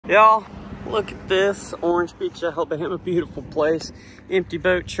Y'all, look at this Orange Beach, Alabama. Beautiful place. Empty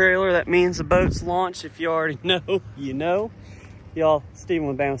boat trailer. That means the boat's launched. If you already know, you know. Y'all, Stephen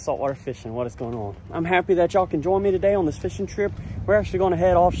with Bama Saltwater Fishing. What is going on? I'm happy that y'all can join me today on this fishing trip. We're actually going to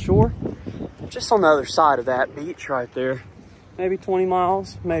head offshore, just on the other side of that beach right there. Maybe 20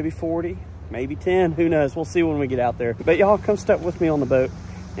 miles, maybe 40, maybe 10. Who knows? We'll see when we get out there. But y'all, come step with me on the boat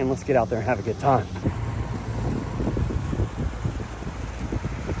and let's get out there and have a good time.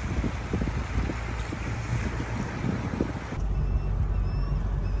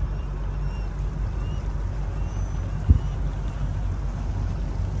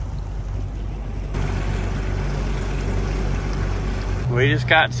 We just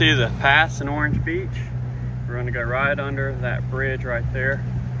got to the pass in Orange Beach. We're gonna go right under that bridge right there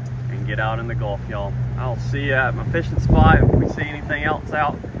and get out in the Gulf, y'all. I'll see you at my fishing spot. If we see anything else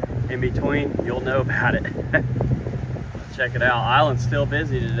out in between, you'll know about it. Check it out. Island's still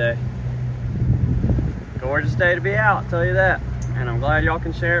busy today. Gorgeous day to be out, I'll tell you that. And I'm glad y'all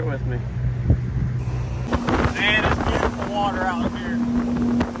can share it with me. Man, it's beautiful water out here.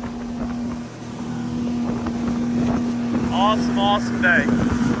 Awesome, awesome day.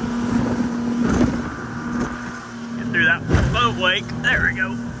 Get through that boat wake. There we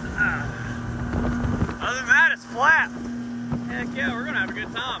go. Other than that, it's flat. Heck yeah, we're gonna have a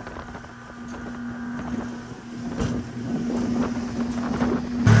good time.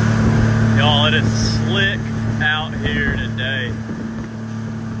 Y'all, it is slick out here today.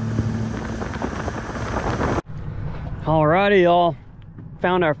 Alrighty, y'all.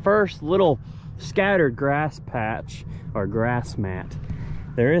 Found our first little scattered grass patch or grass mat.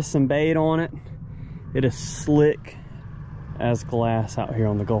 There is some bait on it. It is slick as glass out here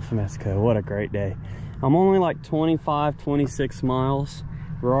on the Gulf of Mexico. What a great day. I'm only like 25, 26 miles.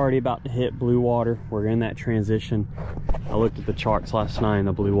 We're already about to hit blue water. We're in that transition. I looked at the charts last night and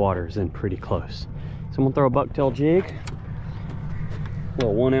the blue water is in pretty close. So I'm gonna throw a bucktail jig, a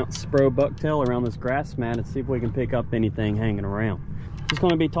little 1 ounce Spro bucktail around this grass mat and see if we can pick up anything hanging around. Just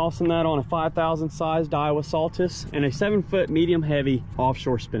going to be tossing that on a 5,000 sized Iowa Saltus and a 7-foot medium heavy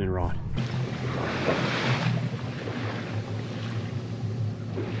offshore spinning rod.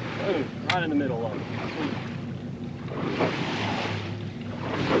 Boom, right in the middle of it.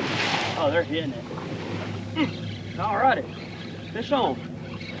 Oh, they're hitting it. Alrighty, fish on.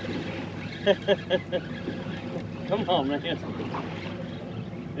 Come on, man.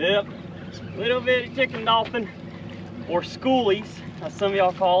 Yep, little bitty chicken dolphin, or schoolies, as some of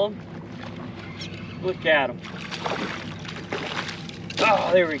y'all call them. Look at him.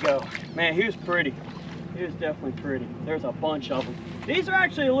 Oh, there we go. Man, he was pretty. He was definitely pretty. There's a bunch of them. These are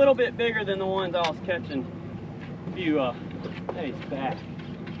actually a little bit bigger than the ones I was catching a few days back.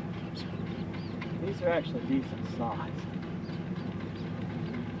 These are actually decent size.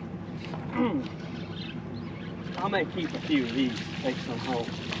 I may keep a few of these, take some home.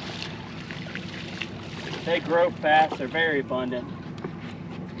 They grow fast, they're very abundant.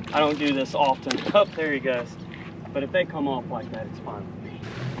 I don't do this often. Oh, there he goes. But if they come off like that, it's fine with me.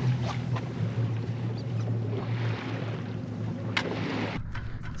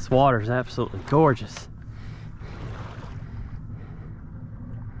 This water is absolutely gorgeous.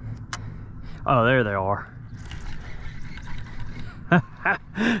 Oh, there they are.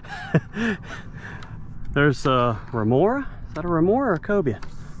 There's a remora. Is that a remora or a cobia?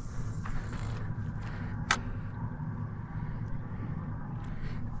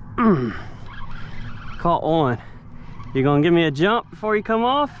 Caught one. You gonna give me a jump before you come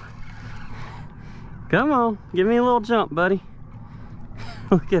off? Come on, give me a little jump, buddy.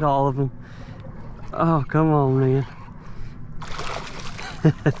 Look at all of them. Oh, come on, man.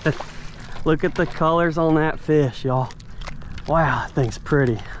 Look at the colors on that fish, y'all. Wow, that thing's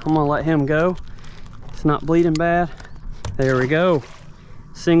pretty. I'm gonna let him go. It's not bleeding bad. There we go.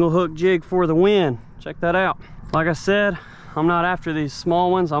 Single hook jig for the win. Check that out. Like I said, I'm not after these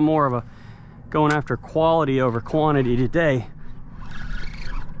small ones. I'm more of a going after quality over quantity today.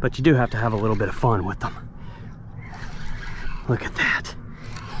 But you do have to have a little bit of fun with them. Look at that.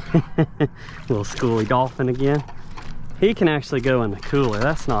 Little schoolie dolphin again. He can actually go in the cooler.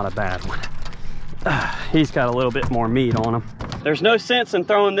 That's not a bad one. He's got a little bit more meat on him. There's no sense in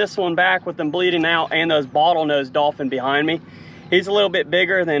throwing this one back with them bleeding out and those bottlenose dolphin behind me. He's a little bit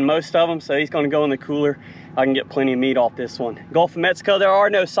bigger than most of them, so he's going to go in the cooler. I can get plenty of meat off this one. Gulf of Mexico, there are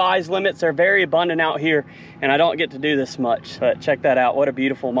no size limits. They're very abundant out here, and I don't get to do this much. But check that out. What a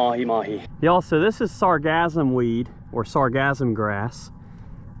beautiful mahi-mahi. Y'all, so this is sargassum weed, or sargassum grass.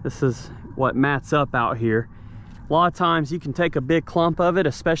 This is what mats up out here. A lot of times you can take a big clump of it,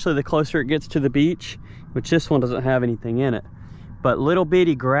 especially the closer it gets to the beach, which this one doesn't have anything in it. but little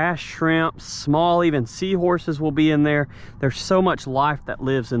bitty grass shrimp, small even seahorses will be in there. There's so much life that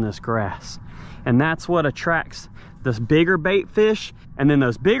lives in this grass, and that's what attracts this bigger bait fish, and then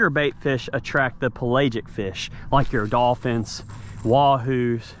those bigger bait fish attract the pelagic fish like your dolphins,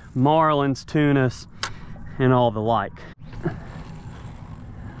 wahoos, marlins, tunas, and all the like.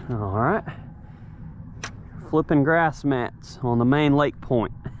 All right, flipping grass mats on the main lake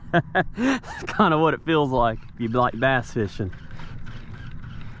point. It's kind of what it feels like if you like bass fishing,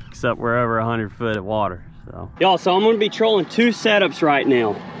 except we're over 100 foot of water. So y'all, so I'm going to be trolling two setups right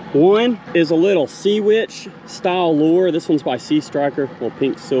now. One is a little sea witch style lure. This one's by Sea Striker, little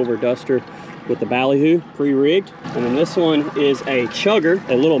pink silver duster with the ballyhoo pre-rigged. And then this one is a chugger,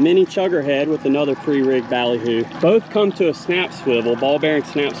 a little mini chugger head with another pre-rigged ballyhoo. Both come to a snap swivel, ball bearing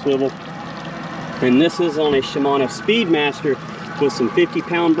snap swivel. And this is on a Shimano Speedmaster with some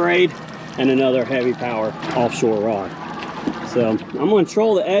 50-pound braid and another heavy power offshore rod. So I'm going to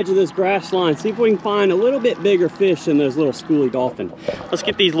troll the edge of this grass line, see if we can find a little bit bigger fish than those little schoolie dolphin. Let's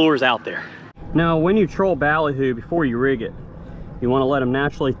get these lures out there. Now, when you troll ballyhoo, before you rig it, you want to let them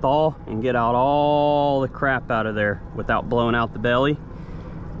naturally thaw and get out all the crap out of there without blowing out the belly.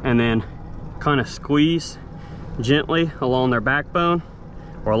 And then kind of squeeze gently along their backbone,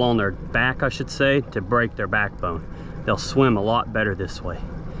 or along their back, I should say, to break their backbone. They'll swim a lot better this way.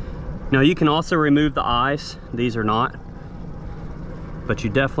 Now, you can also remove the eyes. These are not. But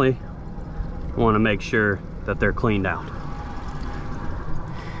you definitely want to make sure that they're cleaned out.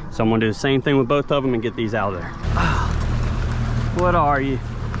 So I'm going to do the same thing with both of them and get these out of there. What are you?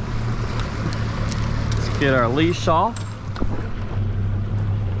 Let's get our leash off.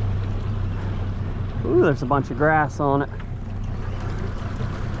 Ooh, there's a bunch of grass on it.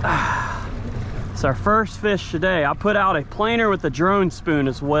 It's our first fish today. I put out a planer with a drone spoon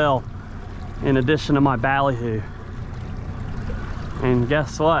as well, in addition to my ballyhoo. And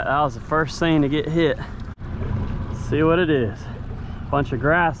guess what? That was the first thing to get hit. Let's see what it is. Bunch of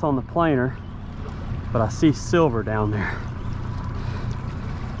grass on the planer, but I see silver down there.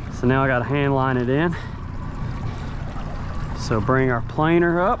 So now I gotta hand line it in. So bring our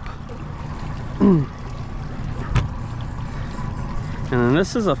planer up. And then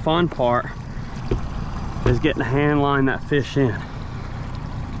this is a fun part, is getting to hand line that fish in.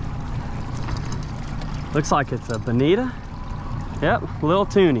 Looks like it's a bonita. Yep, little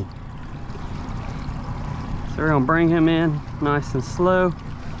toonie. So we're gonna bring him in nice and slow.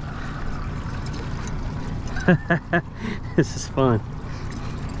 This is fun.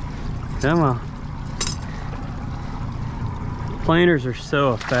 Come on. Planers are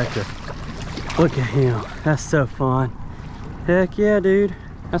so effective. Look at him, that's so fun. Heck yeah, dude.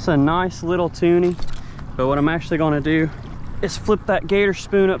 That's a nice little toonie. But what I'm actually gonna do is flip that gator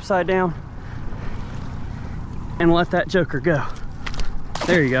spoon upside down and let that joker go.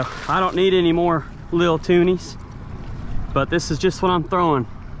 There you go. I don't need any more little toonies, but this is just what I'm throwing.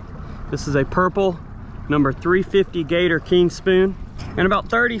 This is a purple number 350 Gator King spoon and about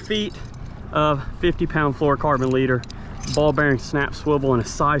 30 feet of 50-pound fluorocarbon leader, ball bearing snap swivel, and a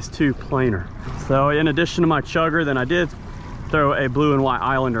size 2 planer. So in addition to my chugger, then I did throw a blue and white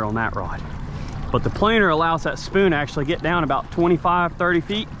islander on that rod. But the planer allows that spoon to actually get down about 25-30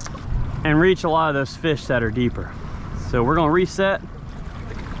 feet and reach a lot of those fish that are deeper. So we're gonna reset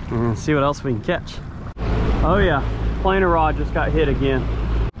and see what else we can catch. Oh yeah, planer rod just got hit again.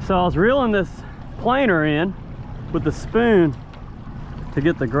 So I was reeling this planer in with the spoon to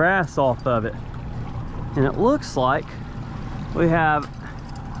get the grass off of it, and it looks like we have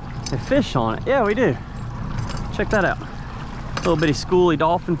a fish on it. Yeah, we do. Check that out. Little bitty schoolie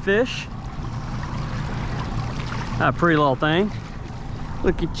dolphin fish. A pretty little thing.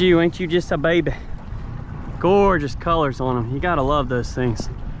 Look at you, ain't you just a baby? Gorgeous colors on them. You gotta love those things.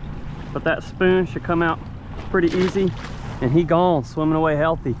 But that spoon should come out pretty easy, and he gone, swimming away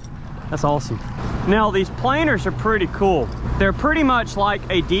healthy. That's awesome. Now these planers are pretty cool. They're pretty much like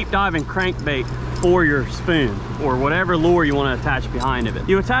a deep diving crankbait for your spoon or whatever lure you want to attach behind of it.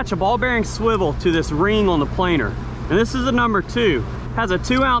 You attach a ball bearing swivel to this ring on the planer, and this is a number 2. Has a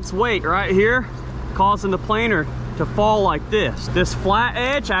 2-ounce weight right here, causing the planer to fall like this. This flat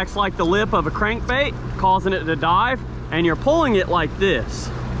edge acts like the lip of a crankbait, causing it to dive, and you're pulling it like this,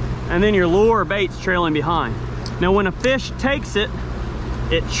 and then your lure or bait's trailing behind. Now when a fish takes it,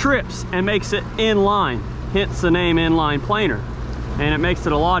 it trips and makes it inline, hence the name inline planer, and it makes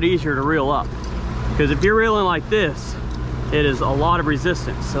it a lot easier to reel up, because if you're reeling like this, it is a lot of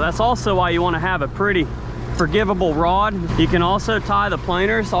resistance. So that's also why you want to have a pretty forgivable rod. You can also tie the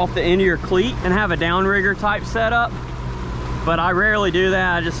planers off the end of your cleat and have a downrigger type setup, but I rarely do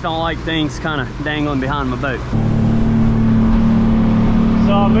that. I just don't like things kind of dangling behind my boat.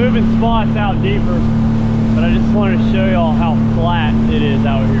 So I'm moving spots out deeper, but I just wanted to show y'all how flat it is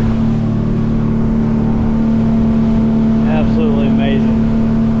out here. Absolutely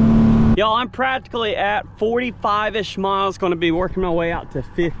amazing. Y'all, I'm practically at 45-ish miles, gonna be working my way out to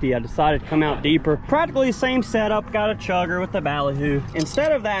 50. I decided to come out deeper. Practically the same setup, got a chugger with the ballyhoo.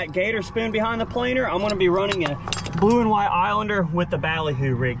 Instead of that gator spoon behind the planer, I'm gonna be running a blue and white islander with the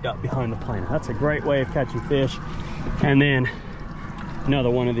ballyhoo rigged up behind the planer. That's a great way of catching fish. And then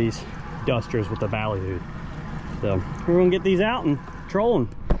another one of these dusters with the ballyhoo. So we're gonna get these out and troll them,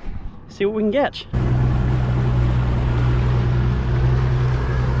 see what we can catch.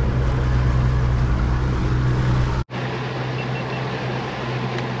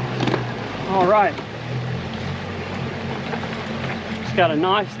 All right, just got a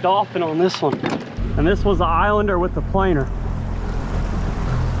nice dolphin on this one. And this was the islander with the planer.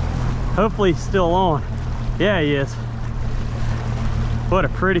 Hopefully he's still on. Yeah, he is. What a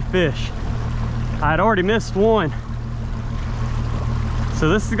pretty fish. I had already missed one. So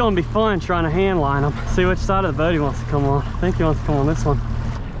this is gonna be fun trying to hand line him. See which side of the boat he wants to come on. I think he wants to come on this one.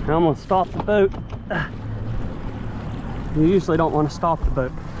 Now I'm gonna stop the boat. You usually don't want to stop the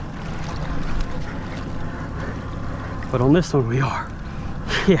boat, but on this one we are.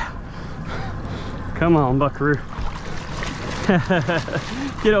 Yeah. Come on, buckaroo.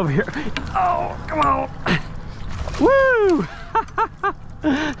 Get over here. Oh, come on. Woo!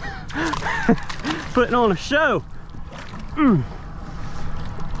 Putting on a show.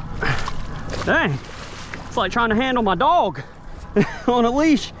 Dang. It's like trying to handle my dog on a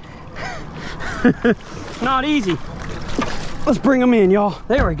leash. Not easy. Let's bring them in, y'all.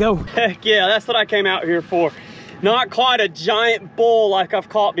 There we go. Heck yeah, that's what I came out here for. Not quite a giant bull like I've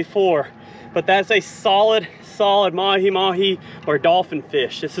caught before, but that's a solid mahi-mahi or dolphin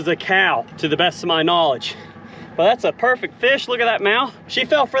fish. This is a cow, to the best of my knowledge. But that's a perfect fish. Look at that mouth. She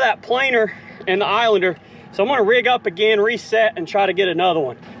fell for that planer and the islander, so I'm gonna rig up again, reset, and try to get another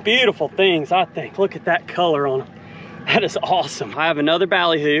one. Beautiful things, I think. Look at that color on them. That is awesome. I have another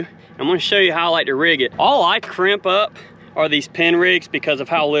ballyhoo. I'm gonna show you how I like to rig it. All I crimp up are these pin rigs because of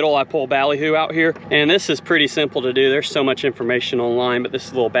how little I pull ballyhoo out here. And this is pretty simple to do. There's so much information online, but this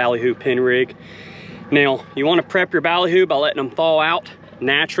is a little ballyhoo pin rig. Now, you want to prep your ballyhoo by letting them thaw out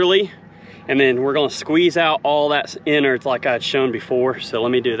naturally. And then we're going to squeeze out all that innards like I had shown before. So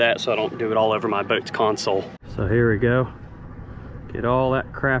let me do that so I don't do it all over my boat's console. So here we go. Get all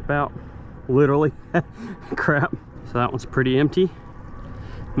that crap out. Literally, crap. So that one's pretty empty.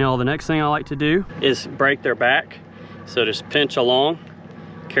 Now, the next thing I like to do is break their back. So just pinch along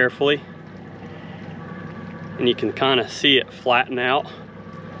carefully, and you can kind of see it flatten out.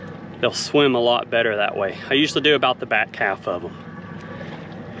 They'll swim a lot better that way. I usually do about the back half of them.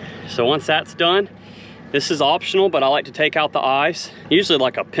 So once that's done, this is optional, but I like to take out the eyes. Usually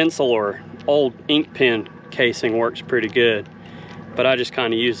like a pencil or old ink pen casing works pretty good, but I just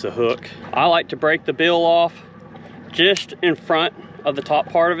kind of use the hook. I like to break the bill off just in front of the top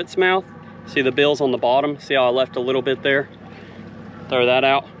part of its mouth. See the bill's on the bottom? See how I left a little bit there? Throw that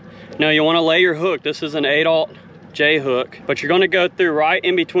out. Now you want to lay your hook. This is an 8/0 J hook, but you're going to go through right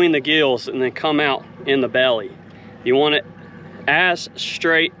in between the gills and then come out in the belly. You want it as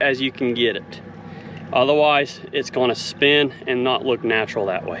straight as you can get it. Otherwise, it's going to spin and not look natural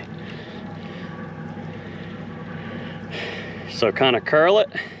that way. So kind of curl it.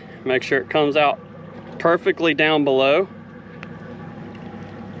 Make sure it comes out perfectly down below.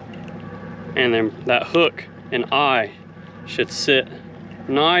 And then that hook and eye should sit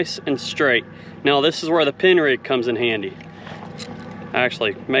nice and straight. Now this is where the pin rig comes in handy. I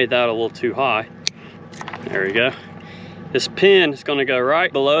actually made that a little too high. There we go. This pin is going to go right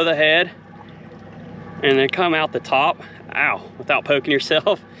below the head and then come out the top. Ow, without poking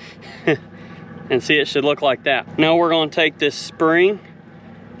yourself. And see, it should look like that. Now we're going to take this spring,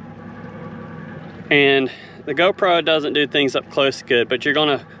 and the GoPro doesn't do things up close good, but you're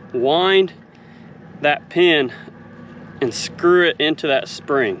going to wind that pin and screw it into that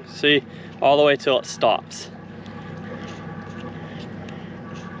spring. See, all the way till it stops.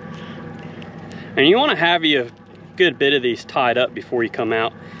 And you want to have you a good bit of these tied up before you come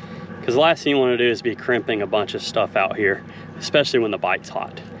out, because the last thing you want to do is be crimping a bunch of stuff out here, especially when the bite's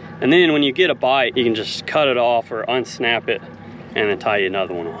hot. And then when you get a bite, you can just cut it off or unsnap it and then tie you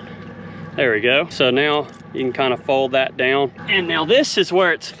another one on. There we go. So now you can kind of fold that down. And now this is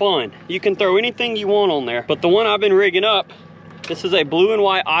where it's fun. You can throw anything you want on there, but the one I've been rigging up, this is a blue and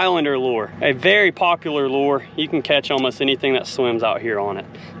white islander lure, a very popular lure. You can catch almost anything that swims out here on it.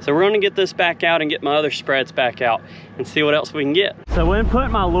 So we're gonna get this back out and get my other spreads back out and see what else we can get. So when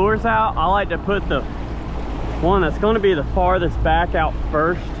putting my lures out, I like to put the one that's going to be the farthest back out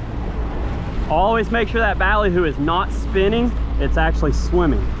first. Always make sure that ballyhoo is not spinning, it's actually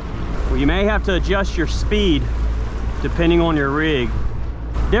swimming. Well, you may have to adjust your speed depending on your rig.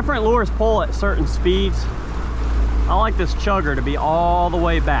 Different lures pull at certain speeds. I like this chugger to be all the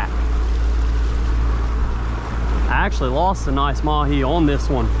way back. I actually lost a nice mahi on this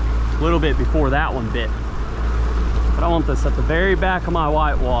one a little bit before that one bit. But I want this at the very back of my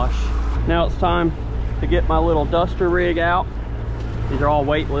whitewash. Now it's time to get my little duster rig out. These are all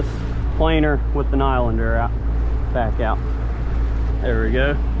weightless, planer with the nylander out, back out. There we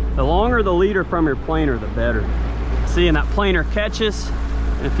go. The longer the leader from your planer, the better. See, and that planer catches,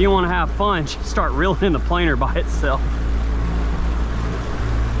 and if you want to have fun, just start reeling in the planer by itself.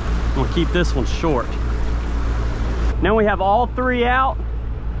 I'm gonna keep this one short. Now we have all three out.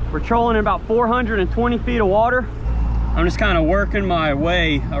 We're trolling in about 420 feet of water. I'm just kind of working my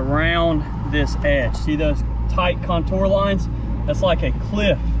way around this edge. See those tight contour lines? That's like a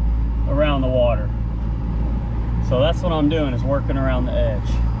cliff around the water. So that's what I'm doing, is working around the edge.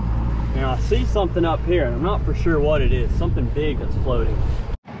 Now I see something up here, and I'm not for sure what it is. Something big that's floating.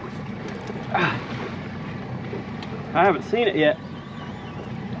 I haven't seen it yet.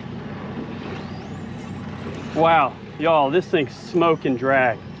 Wow, y'all, this thing's smoke and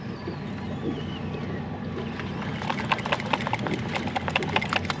drag.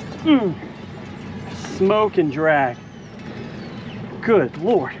 Smoke and drag. Good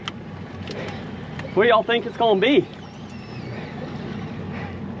Lord. What do y'all think it's gonna be?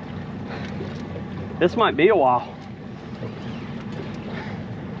 This might be a while.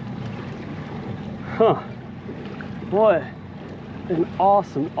 Huh. What an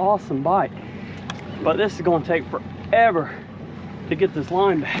awesome, awesome bite. But this is gonna take forever to get this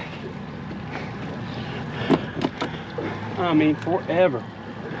line back. I mean, forever.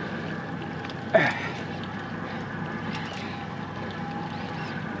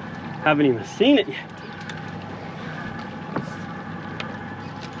 Haven't even seen it yet.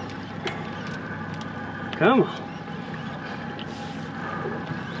 Come on.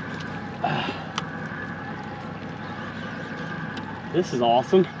 This is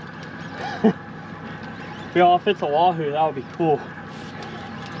awesome. Y'all, if it's a wahoo, that would be cool.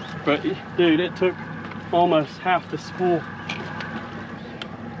 But dude, it took almost half the spool.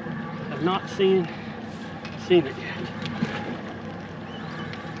 I've not seen it yet.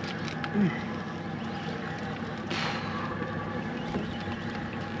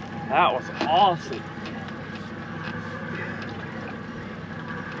 That was awesome.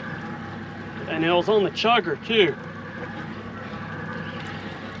 And it was on the chugger too.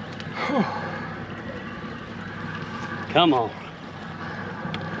 Whew. Come on.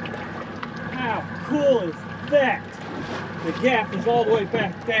 How cool is that? The gap is all the way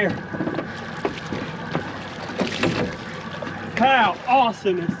back there. How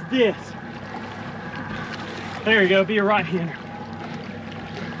awesome is this? There you go, be a right-hander.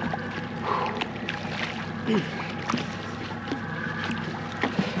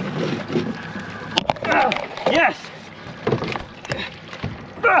 Yes!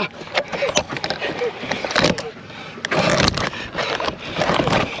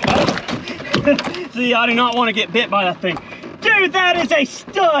 See, I do not want to get bit by that thing. Dude, that is a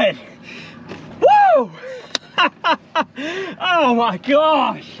stud! Woo! Oh my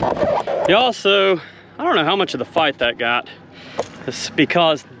gosh! Y'all, so I don't know how much of the fight that got. It's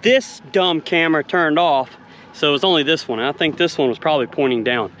because this dumb camera turned off, so it was only this one. And I think this one was probably pointing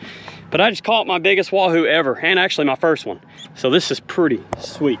down. But I just caught my biggest wahoo ever, and actually my first one. So this is pretty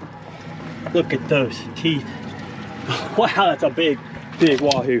sweet. Look at those teeth. Wow, that's a big, big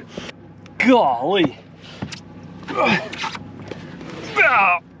wahoo. Golly.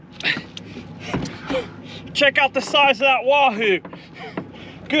 Check out the size of that wahoo.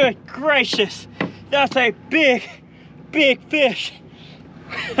 Good gracious. That's a big, big fish.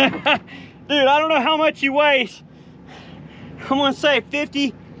 Dude, I don't know how much he weighs. I'm gonna say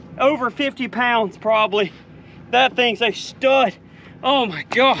over 50 pounds probably. That thing's a stud. Oh my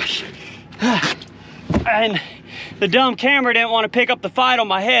gosh. And the dumb camera didn't want to pick up the fight on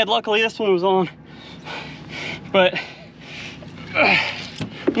my head. Luckily this one was on. But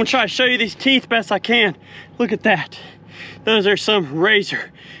I'm gonna try to show you these teeth best I can. Look at that. Those are some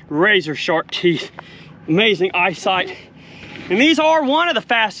razor sharp teeth. Amazing eyesight. And these are one of the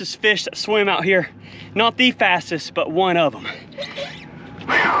fastest fish that swim out here. Not the fastest, but one of them.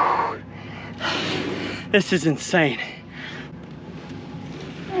 Whew. This is insane.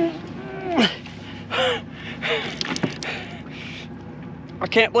 I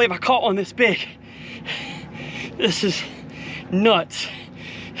can't believe I caught one this big. This is nuts.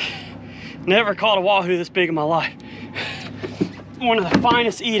 Never caught a wahoo this big in my life. One of the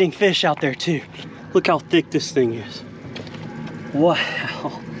finest eating fish out there too. Look how thick this thing is.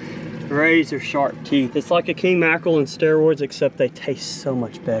 Wow. Razor sharp teeth. It's like a king mackerel in steroids, except they taste so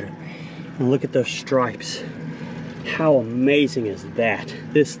much better. And look at those stripes. How amazing is that?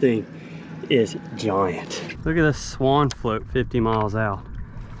 This thing is giant. Look at this swan float 50 miles out.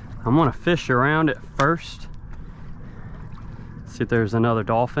 I'm gonna fish around it first. See if there's another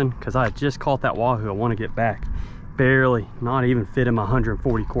dolphin, because I just caught that wahoo. I want to get back. Barely, not even fit in my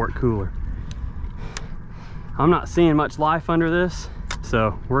 140 quart cooler. I'm not seeing much life under this,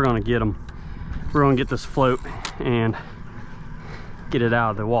 so we're gonna get them. We're gonna get this float and get it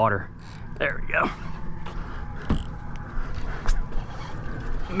out of the water. There we go.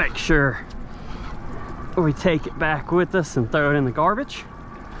 Make sure we take it back with us and throw it in the garbage.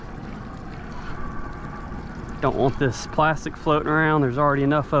 Don't want this plastic floating around. There's already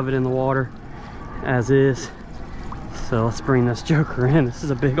enough of it in the water as is. So let's bring this joker in. This is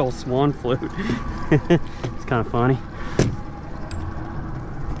a big old swan float. It's kind of funny.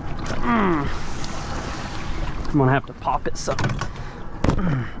 I'm gonna have to pop it some.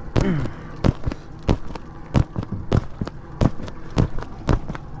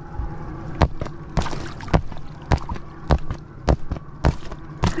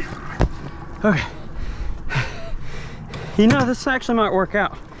 Okay. You know, this actually might work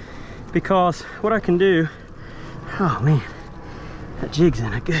out, because what I can do, oh man, that jig's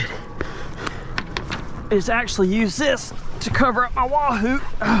in it good, is actually use this to cover up my wahoo.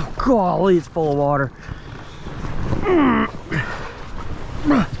 Oh golly, it's full of water.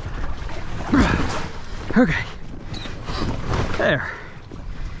 Okay, there.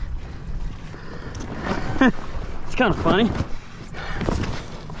 It's kind of funny,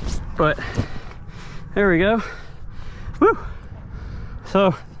 but there we go. Woo!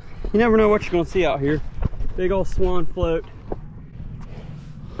 So you never know what you're gonna see out here. Big old swan float.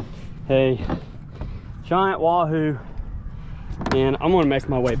 Hey, giant wahoo. And I'm gonna make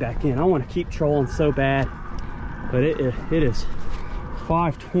my way back in. I wanna keep trolling so bad, but it is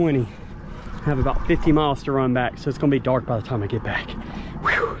 5:20. I have about 50 miles to run back, so it's gonna be dark by the time I get back.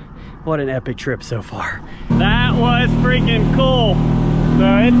 Whew. What an epic trip so far. That was freaking cool.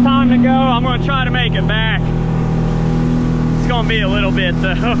 So it's time to go. I'm gonna try to make it back. It's gonna be a little bit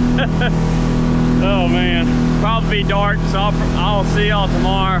though. Oh man, probably be dark, so I'll see y'all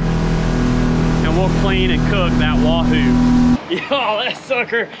tomorrow, and we'll clean and cook that wahoo. Yo, that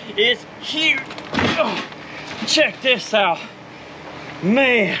sucker is huge. Oh, check this out.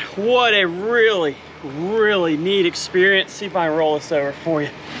 Man, what a really neat experience. See if I can roll this over for you.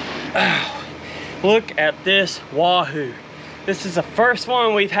 Oh, look at this wahoo. This is the first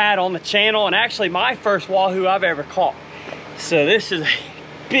one we've had on the channel, and actually my first wahoo I've ever caught. So this is a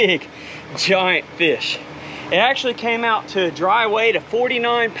big, giant fish. It actually came out to a dry weight of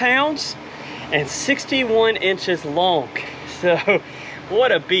 49 pounds and 61 inches long. So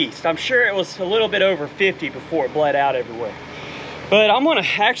what a beast. I'm sure it was a little bit over 50 before it bled out everywhere. But I'm gonna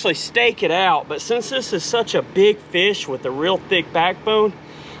actually stake it out. But since this is such a big fish with a real thick backbone,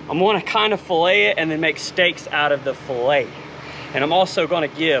 I'm gonna kind of fillet it and then make steaks out of the fillet. And I'm also gonna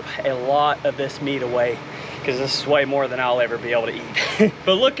give a lot of this meat away, because this is way more than I'll ever be able to eat.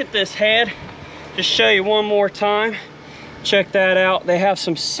 But look at this head. Just show you one more time. Check that out. They have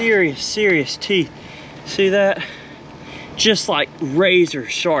some serious teeth. See that? Just like razor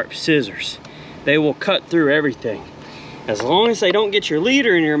sharp scissors. They will cut through everything. As long as they don't get your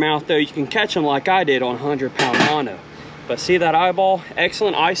leader in your mouth though, you can catch them like I did on 100-pound mono. But see that eyeball?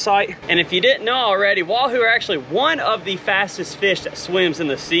 Excellent eyesight. And if you didn't know already, wahoo are actually one of the fastest fish that swims in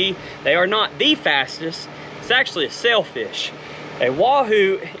the sea. They are not the fastest. It's actually a sailfish. A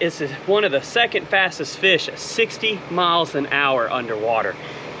wahoo is one of the second fastest fish at 60 miles an hour underwater.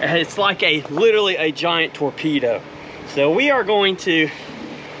 It's like literally a giant torpedo. So we are going to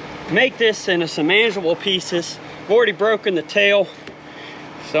make this into some manageable pieces. I've already broken the tail,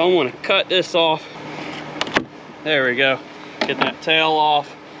 so I'm gonna cut this off. There we go. Get that tail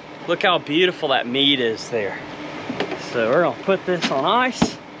off. Look how beautiful that meat is there. So we're gonna put this on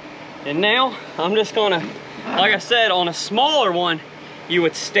ice. And now I'm just gonna, like I said, on a smaller one, you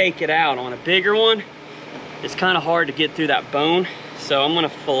would stake it out. On a bigger one, it's kind of hard to get through that bone. So I'm gonna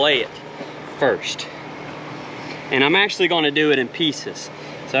fillet it first. And I'm actually gonna do it in pieces.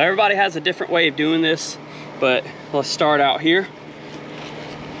 So everybody has a different way of doing this, but let's start out here.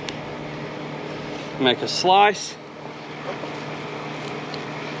 Make a slice.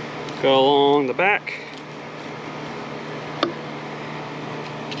 Go along the back.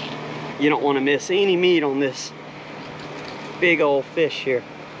 You don't want to miss any meat on this big old fish here.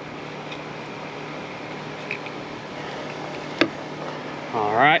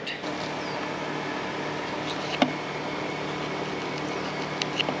 All right.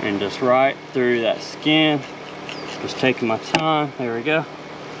 And just right through that skin. Just taking my time. There we go.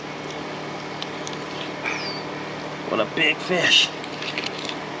 What a big fish.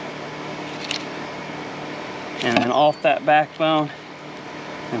 And then off that backbone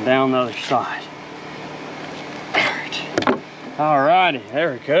and down the other side. Alrighty,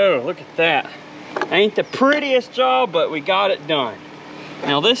 there we go. Look at that. Ain't the prettiest job, but we got it done.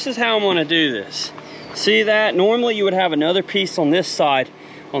 Now this is how I'm gonna do this. See that? Normally you would have another piece on this side,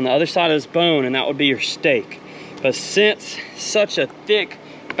 on the other side of this bone, and that would be your steak. But since such a thick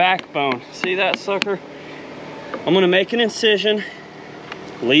backbone, see that sucker? I'm gonna make an incision,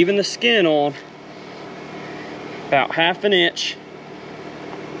 leaving the skin on, about 1/2 inch,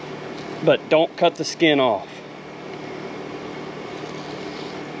 but don't cut the skin off.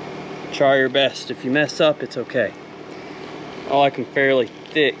 Try your best. If you mess up, it's okay. I like them fairly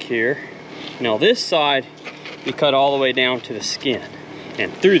thick here. Now this side, you cut all the way down to the skin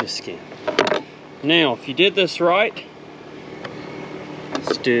and through the skin. Now, if you did this right,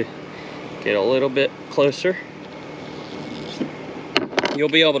 let's get a little bit closer. You'll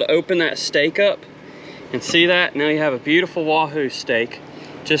be able to open that steak up and see that. Now you have a beautiful wahoo steak,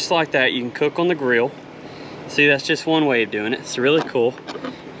 just like that. You can cook on the grill. See, that's just one way of doing it. It's really cool.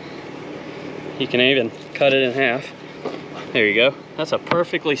 You can even cut it in half. There you go. That's a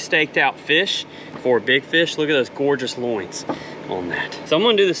perfectly staked out fish for a big fish. Look at those gorgeous loins on that. So I'm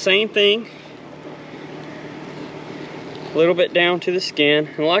gonna do the same thing. A little bit down to the skin.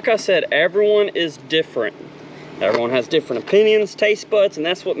 And like I said, everyone is different. Everyone has different opinions, taste buds, and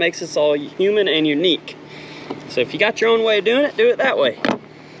that's what makes us all human and unique. So if you got your own way of doing it, do it that way.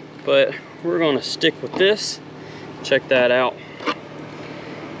 But we're gonna stick with this. Check that out.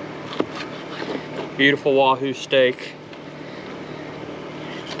 Beautiful wahoo steak.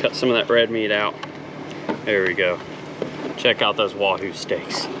 Cut some of that red meat out. There we go. Check out those wahoo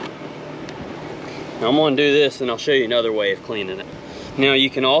steaks. Now I'm gonna do this and I'll show you another way of cleaning it. Now you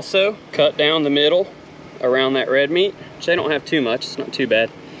can also cut down the middle around that red meat, which they don't have too much, it's not too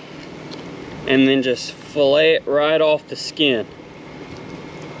bad. And then just fillet it right off the skin.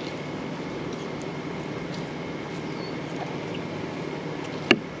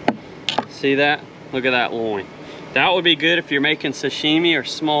 See that? Look at that loin. That would be good if you're making sashimi or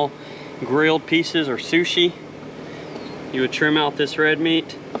small grilled pieces or sushi. You would trim out this red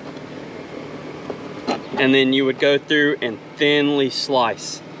meat, and then you would go through and thinly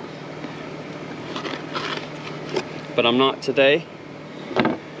slice. But I'm not today.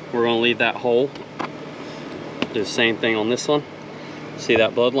 We're gonna leave that whole. Do the same thing on this one. See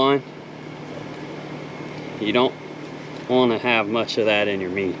that bloodline? You don't want to have much of that in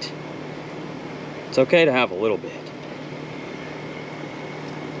your meat. It's okay to have a little bit.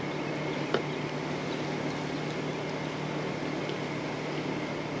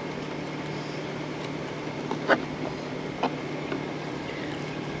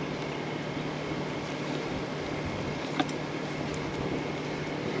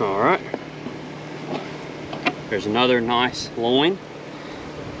 All right. There's another nice loin.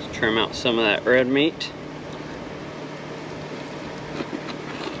 Let's trim out some of that red meat.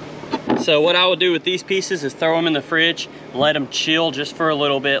 So what I would do with these pieces is throw them in the fridge, let them chill just for a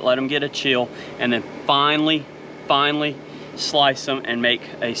little bit, let them get a chill, and then finally slice them and make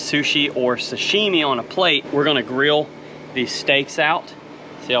a sushi or sashimi on a plate. We're gonna grill these steaks out.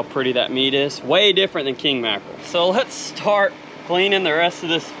 See how pretty that meat is? Way different than king mackerel. So let's start cleaning the rest of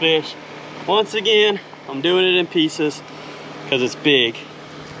this fish. Once again, I'm doing it in pieces because it's big.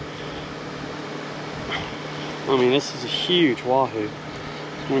 I mean, this is a huge wahoo.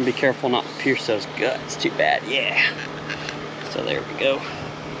 I'm gonna be careful not to pierce those guts too bad. Yeah. So there we go.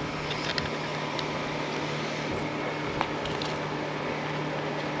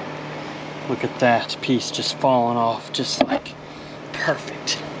 Look at that piece just falling off, just like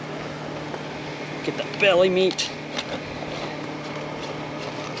perfect. Get the belly meat.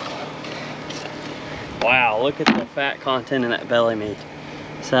 Wow, look at the fat content in that belly meat.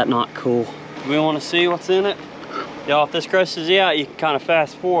 Is that not cool? We want to see what's in it. Y'all, if this grosses you out, you can kind of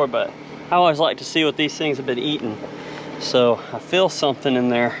fast forward, but I always like to see what these things have been eating. So I feel something in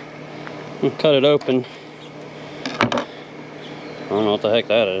there. I'm gonna cut it open. I don't know what the heck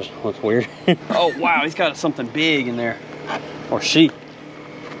that is. Looks weird. Oh wow, he's got something big in there. Or she.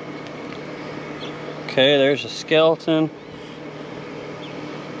 Okay, there's a skeleton.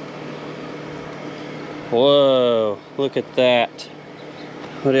 Whoa, look at that.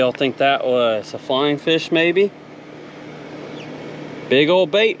 What do y'all think that was? A flying fish maybe? Big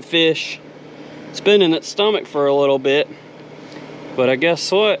old bait fish. It's been in its stomach for a little bit. But I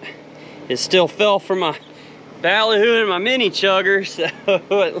guess what? It still fell for my ballyhoo and my mini chugger,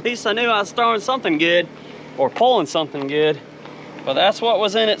 so at least I knew I was throwing something good or pulling something good. But that's what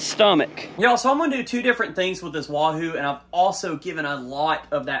was in its stomach. Y'all, so I'm gonna do 2 different things with this wahoo, and I've also given a lot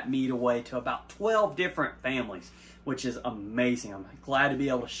of that meat away to about 12 different families, which is amazing. I'm glad to be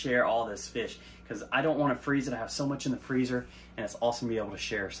able to share all this fish because I don't want to freeze it. I have so much in the freezer, and it's awesome to be able to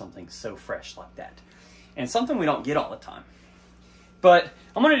share something so fresh like that. And something we don't get all the time. But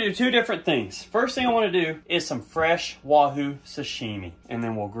I'm gonna do 2 different things. First thing I wanna do is some fresh wahoo sashimi, and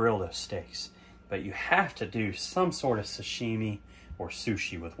then we'll grill those steaks. But you have to do some sort of sashimi or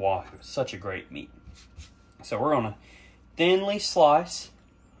sushi with wahoo. It's such a great meat. So we're gonna thinly slice,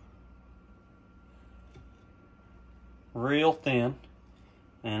 real thin,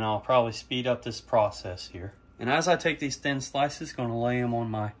 and I'll probably speed up this process here. And as I take these thin slices, gonna lay them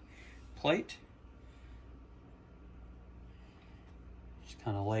on my plate.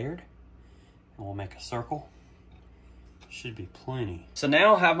 Kind of layered, and we'll make a circle. Should be plenty. So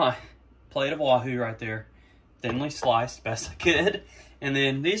now I have my plate of wahoo right there, thinly sliced best I could, and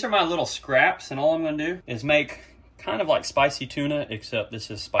then these are my little scraps, and all I'm going to do is make kind of like spicy tuna, except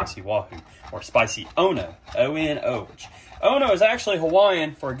this is spicy wahoo, or spicy ono, O-N-O, which ono is actually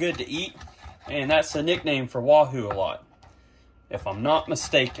Hawaiian for good to eat, and that's the nickname for wahoo a lot, if I'm not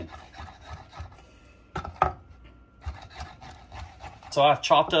mistaken. So I've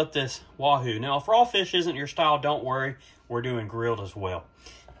chopped up this wahoo. Now, if raw fish isn't your style, don't worry. We're doing grilled as well.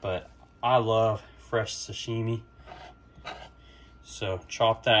 But I love fresh sashimi. So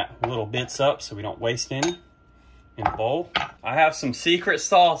chop that little bits up so we don't waste any in a bowl. I have some secret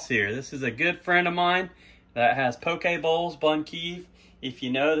sauce here. This is a good friend of mine that has poke bowls, bun kiv. If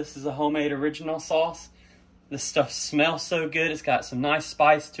you know, this is a homemade original sauce. This stuff smells so good. It's got some nice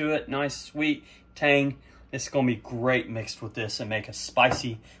spice to it, nice sweet tang. It's going to be great mixed with this and make a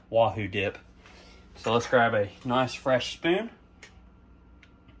spicy wahoo dip. So let's grab a nice fresh spoon.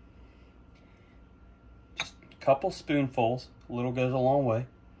 Just a couple spoonfuls. A little goes a long way.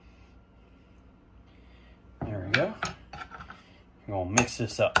 There we go. We're going to mix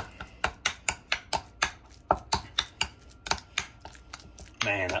this up.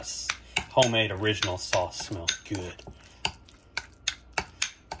 Man, that's homemade original sauce. Smells good.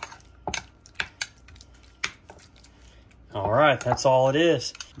 All right, that's all it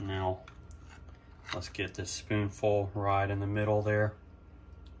is. Now, let's get this spoonful right in the middle there.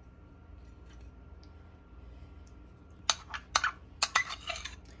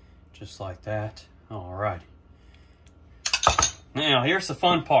 Just like that. All right. Now, here's the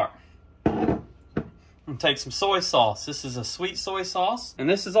fun part. I'm gonna take some soy sauce. This is a sweet soy sauce, and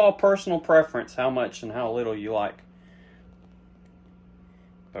this is all personal preference, how much and how little you like.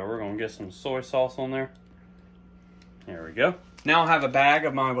 But we're gonna get some soy sauce on there. There we go. Now I have a bag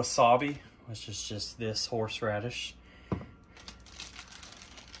of my wasabi, which is just this horseradish. And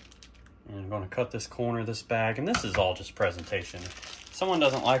I'm going to cut this corner of this bag, and this is all just presentation. If someone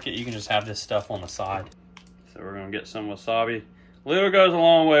doesn't like it, you can just have this stuff on the side. So we're going to get some wasabi. Little goes a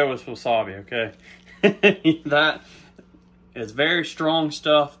long way with wasabi, okay? That is very strong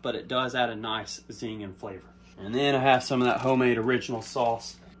stuff, but it does add a nice zing and flavor. And then I have some of that homemade original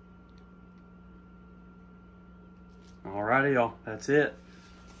sauce. Alrighty, y'all, that's it.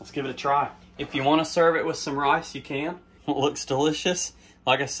 Let's give it a try. If you want to serve it with some rice, you can. It looks delicious.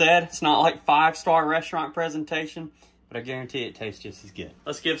 Like I said, it's not like 5-star restaurant presentation, but I guarantee it tastes just as good.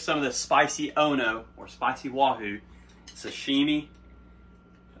 Let's give some of this spicy ono, or spicy wahoo, sashimi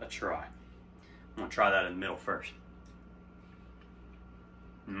a try. I'm gonna try that in the middle first.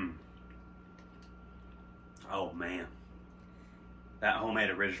 Oh man, that homemade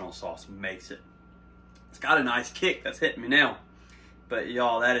original sauce makes it. It's got a nice kick that's hitting me now. But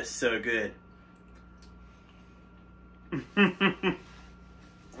y'all, that is so good.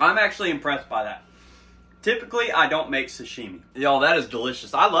 I'm actually impressed by that. Typically, I don't make sashimi. Y'all, that is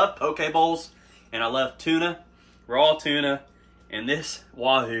delicious. I love poke bowls, and I love tuna, raw tuna, and this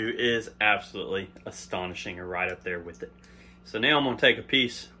wahoo is absolutely astonishing, or right up there with it. So now I'm going to take a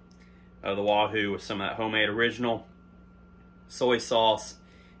piece of the wahoo with some of that homemade original soy sauce,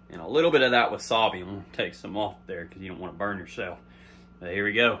 and a little bit of that wasabi. I'm going to take some off there because you don't want to burn yourself. But here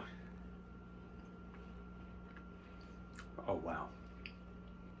we go. Oh, wow.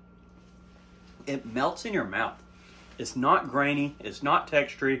 It melts in your mouth. It's not grainy. It's not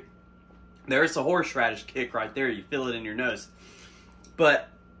textury. There's a horseradish kick right there. You feel it in your nose. But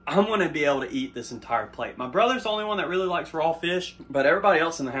I'm going to be able to eat this entire plate. My brother's the only one that really likes raw fish. But everybody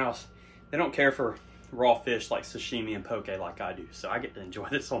else in the house, they don't care for raw fish like sashimi and poke like I do. So I get to enjoy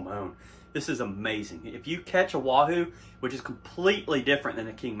this on my own. This is amazing. If you catch a wahoo, which is completely different than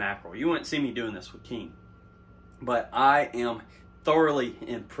a king mackerel, you wouldn't see me doing this with king. But I am thoroughly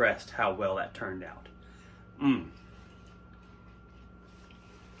impressed how well that turned out.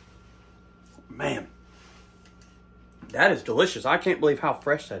 Man, that is delicious. I can't believe how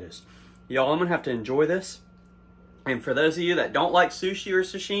fresh that is. Y'all, I'm gonna have to enjoy this. And for those of you that don't like sushi or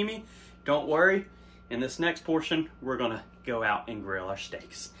sashimi, don't worry. In this next portion, we're gonna go out and grill our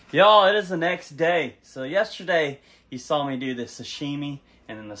steaks. Y'all, it is the next day. So yesterday, you saw me do the sashimi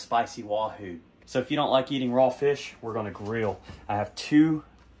and then the spicy wahoo. So if you don't like eating raw fish, we're gonna grill. I have 2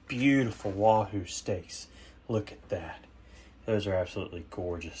 beautiful wahoo steaks. Look at that. Those are absolutely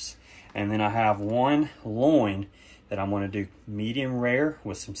gorgeous. And then I have 1 loin that I'm gonna do medium rare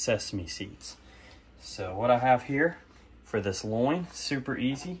with some sesame seeds. So what I have here for this loin, super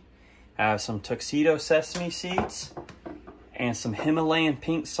easy. I have some tuxedo sesame seeds and some Himalayan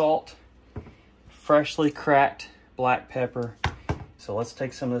pink salt, freshly cracked black pepper. So let's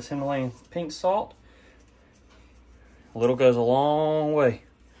take some of this Himalayan pink salt. A little goes a long way.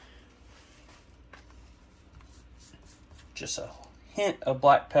 Just a hint of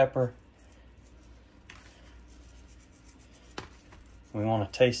black pepper. We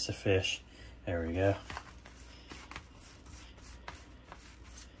want to taste the fish. There we go.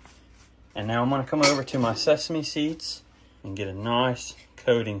 And now I'm going to come over to my sesame seeds and get a nice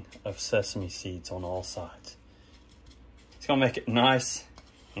coating of sesame seeds on all sides. It's going to make it nice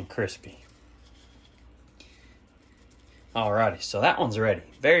and crispy. Alrighty, so that one's ready.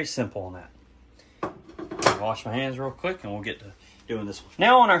 Very simple on that. Wash my hands real quick and we'll get to doing this one.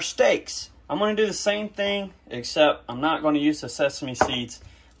 Now on our steaks, I'm going to do the same thing, except I'm not going to use the sesame seeds.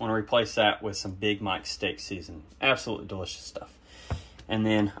 I'm going to replace that with some Big Mike steak seasoning. Absolutely delicious stuff. And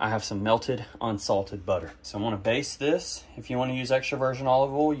then I have some melted unsalted butter. So I'm going to baste this. If you want to use extra virgin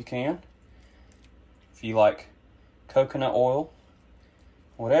olive oil, you can. If you like coconut oil,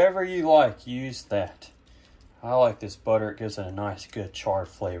 whatever you like, use that. I like this butter. It gives it a nice, good charred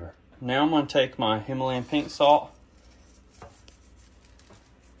flavor. Now I'm going to take my Himalayan pink salt.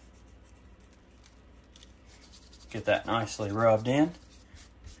 Get that nicely rubbed in.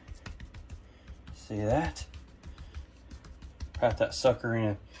 See that? Pat that sucker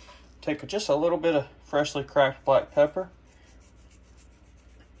in. Take just a little bit of freshly cracked black pepper.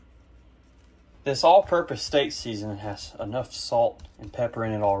 This all-purpose steak seasoning has enough salt and pepper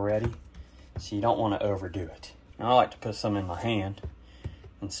in it already, so you don't want to overdo it. Now I like to put some in my hand.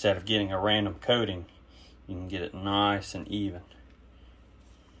 Instead of getting a random coating, you can get it nice and even.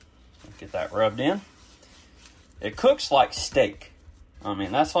 Get that rubbed in. It cooks like steak. I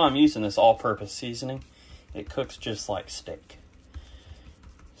mean, that's why I'm using this all-purpose seasoning. It cooks just like steak.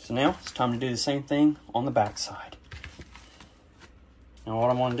 So now it's time to do the same thing on the back side. Now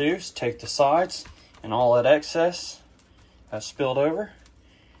what I'm going to do is take the sides and all that excess that's spilled over,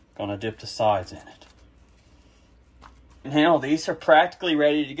 going to dip the sides in it. Now these are practically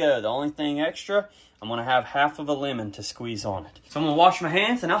ready to go. The only thing extra, I'm going to have half of a lemon to squeeze on it. So I'm going to wash my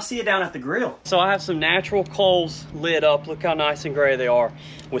hands and I'll see you down at the grill. So I have some natural coals lit up. Look how nice and gray they are,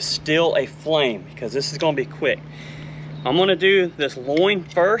 with still a flame, because this is going to be quick. I'm going to do this loin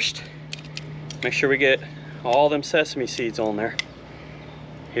first. Make sure we get all them sesame seeds on there.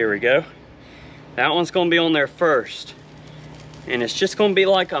 Here we go. That one's going to be on there first. And it's just going to be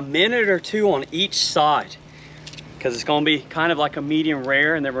like a minute or 2 on each side, because it's going to be kind of like a medium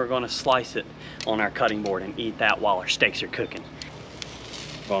rare, and then we're going to slice it on our cutting board and eat that while our steaks are cooking.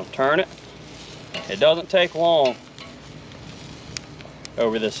 I'm going to turn it. It doesn't take long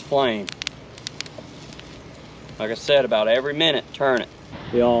over this flame. Like I said, about every minute, turn it.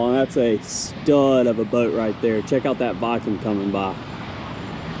 Y'all, that's a stud of a boat right there. Check out that Viking coming by.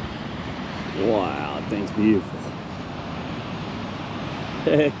 Wow, that thing's beautiful.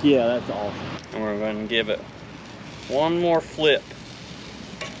 Heck yeah, that's awesome. And we're going to give it one more flip.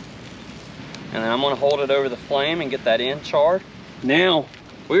 And then I'm going to hold it over the flame and get that end charred. Now,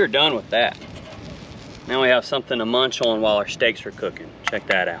 we are done with that. Now we have something to munch on while our steaks are cooking. Check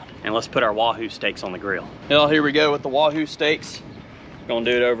that out. And let's put our wahoo steaks on the grill. Well, here we go with the wahoo steaks. Gonna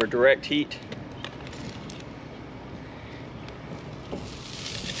do it over direct heat.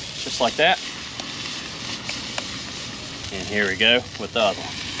 Just like that. And here we go with the other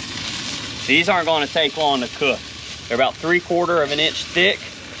one. These aren't gonna take long to cook. They're about 3/4 of an inch thick.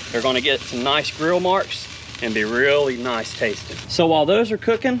 They're gonna get some nice grill marks and be really nice tasting. So while those are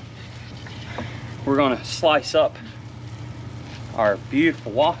cooking, we're gonna slice up our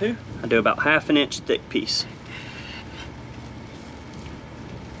beautiful wahoo. I do about 1/2 inch thick piece.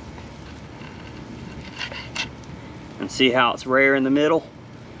 And see how it's rare in the middle?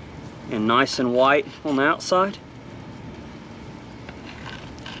 and nice and white on the outside.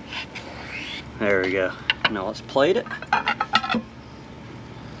 There we go. Now let's plate it.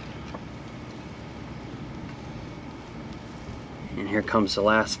 And here comes the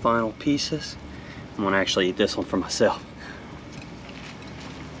last final pieces. I'm gonna actually eat this one for myself.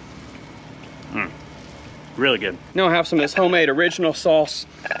 Really good. Now I have some of this homemade original sauce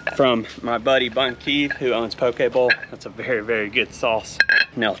from my buddy Bun Keeve, who owns Poke Bowl. That's a very, very good sauce.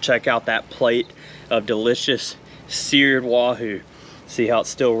 Now check out that plate of delicious seared wahoo. See how it's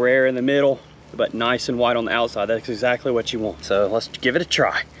still rare in the middle, but nice and white on the outside. That's exactly what you want. So let's give it a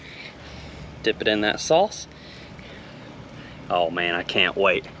try. Dip it in that sauce. Oh man, I can't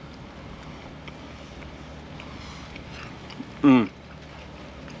wait.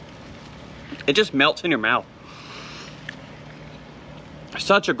 It just melts in your mouth.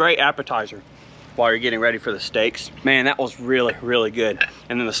 Such a great appetizer while you're getting ready for the steaks. Man, that was really, really good.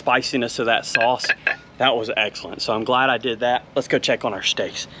 And then the spiciness of that sauce, that was excellent. So I'm glad I did that. Let's go check on our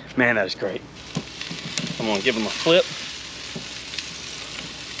steaks. Man, that is great. I'm gonna give them a flip.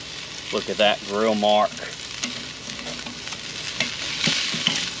 Look at that grill mark.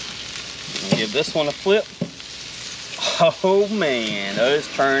 I'm gonna give this one a flip. Oh man, those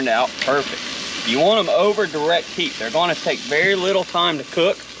turned out perfect. You want them over direct heat. They're gonna take very little time to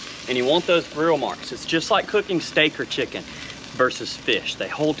cook, and you want those grill marks. It's just like cooking steak or chicken versus fish. They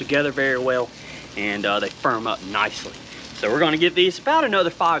hold together very well, and they firm up nicely. So we're gonna give these about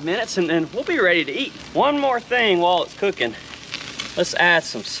another 5 minutes, and then we'll be ready to eat. One more thing while it's cooking. Let's add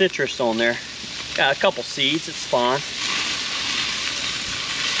some citrus on there. Got a couple seeds, it's fine.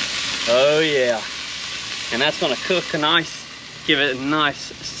 Oh yeah. And that's gonna cook a nice, give it a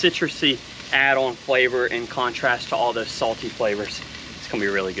nice citrusy add-on flavor in contrast to all those salty flavors. It's gonna be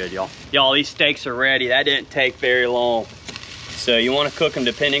really good, y'all. Y'all, these steaks are ready. That didn't take very long. So you wanna cook them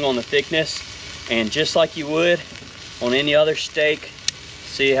depending on the thickness, and just like you would on any other steak,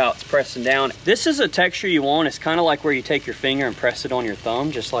 see how it's pressing down. This is a texture you want. It's kind of like where you take your finger and press it on your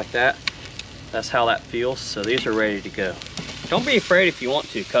thumb, just like that. That's how that feels. So these are ready to go. Don't be afraid if you want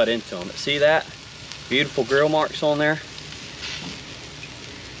to cut into them, but see that? Beautiful grill marks on there.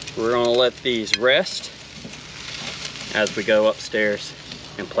 We're gonna let these rest as we go upstairs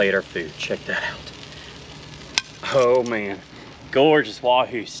and plate our food. Check that out. Oh man, gorgeous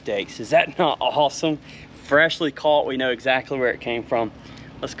wahoo steaks. Is that not awesome? Freshly caught, we know exactly where it came from.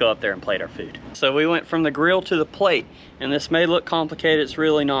 Let's go up there and plate our food. So we went from the grill to the plate, and this may look complicated, it's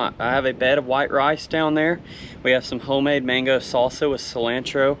really not. I have a bed of white rice down there. We have some homemade mango salsa with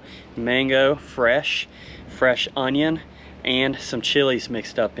cilantro, mango, fresh onion, and some chilies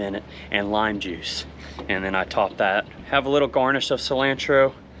mixed up in it, and lime juice. And then I top that. Have a little garnish of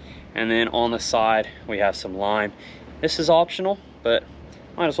cilantro, and then on the side we have some lime. This is optional, but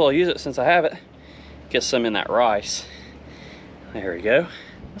might as well use it since I have it. Get some in that rice. There we go.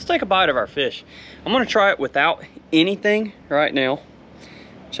 Let's take a bite of our fish. I'm gonna try it without anything right now.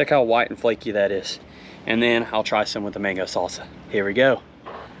 Check how white and flaky that is. And then I'll try some with the mango salsa. Here we go.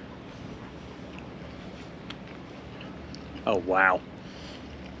 Oh wow.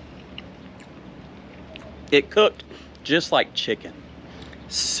 It cooked just like chicken.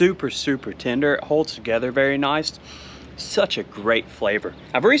 Super, super tender. It holds together very nice. Such a great flavor.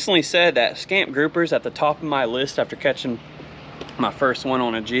 I've recently said that scamp grouper's at the top of my list after catching my first one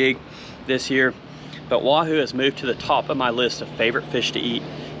on a jig this year, but wahoo has moved to the top of my list of favorite fish to eat,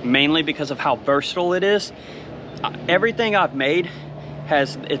 mainly because of how versatile it is. Everything I've made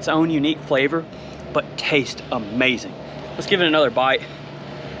has its own unique flavor, but tastes amazing. Let's give it another bite.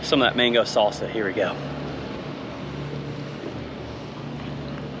 Some of that mango salsa. Here we go.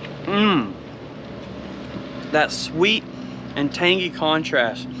 That sweet and tangy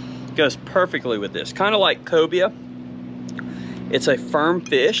contrast goes perfectly with this. Kind of like cobia. It's a firm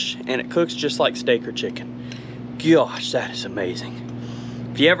fish, and it cooks just like steak or chicken. Gosh, that is amazing.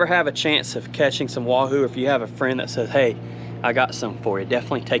 If you ever have a chance of catching some wahoo, or if you have a friend that says, hey, I got some for you,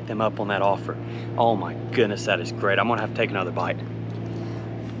 definitely take them up on that offer. Oh my goodness, that is great. I'm gonna have to take another bite.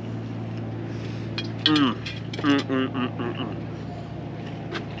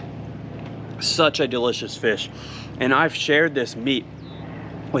 Such a delicious fish. And I've shared this meat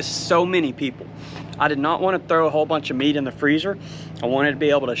with so many people. I did not want to throw a whole bunch of meat in the freezer. I wanted to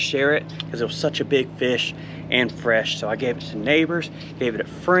be able to share it because it was such a big fish and fresh. So I gave it to neighbors, gave it to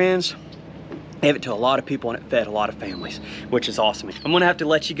friends. Gave it to a lot of people and it fed a lot of families, which is awesome. I'm gonna have to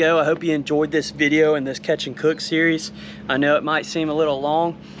let you go. I hope you enjoyed this video and this catch and cook series. I know it might seem a little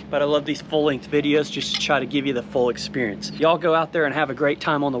long, but I love these full-length videos just to try to give you the full experience. Y'all go out there and have a great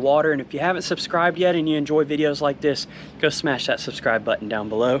time on the water, and if you haven't subscribed yet and you enjoy videos like this, go smash that subscribe button down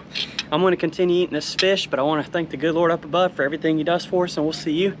below. I'm gonna continue eating this fish, but I wanna thank the good Lord up above for everything he does for us, and we'll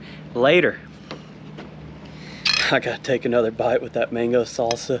see you later. I gotta take another bite with that mango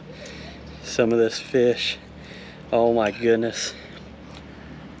salsa. Some of this fish, oh my goodness.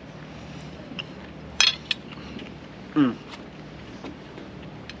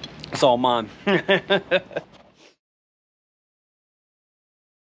 It's all mine.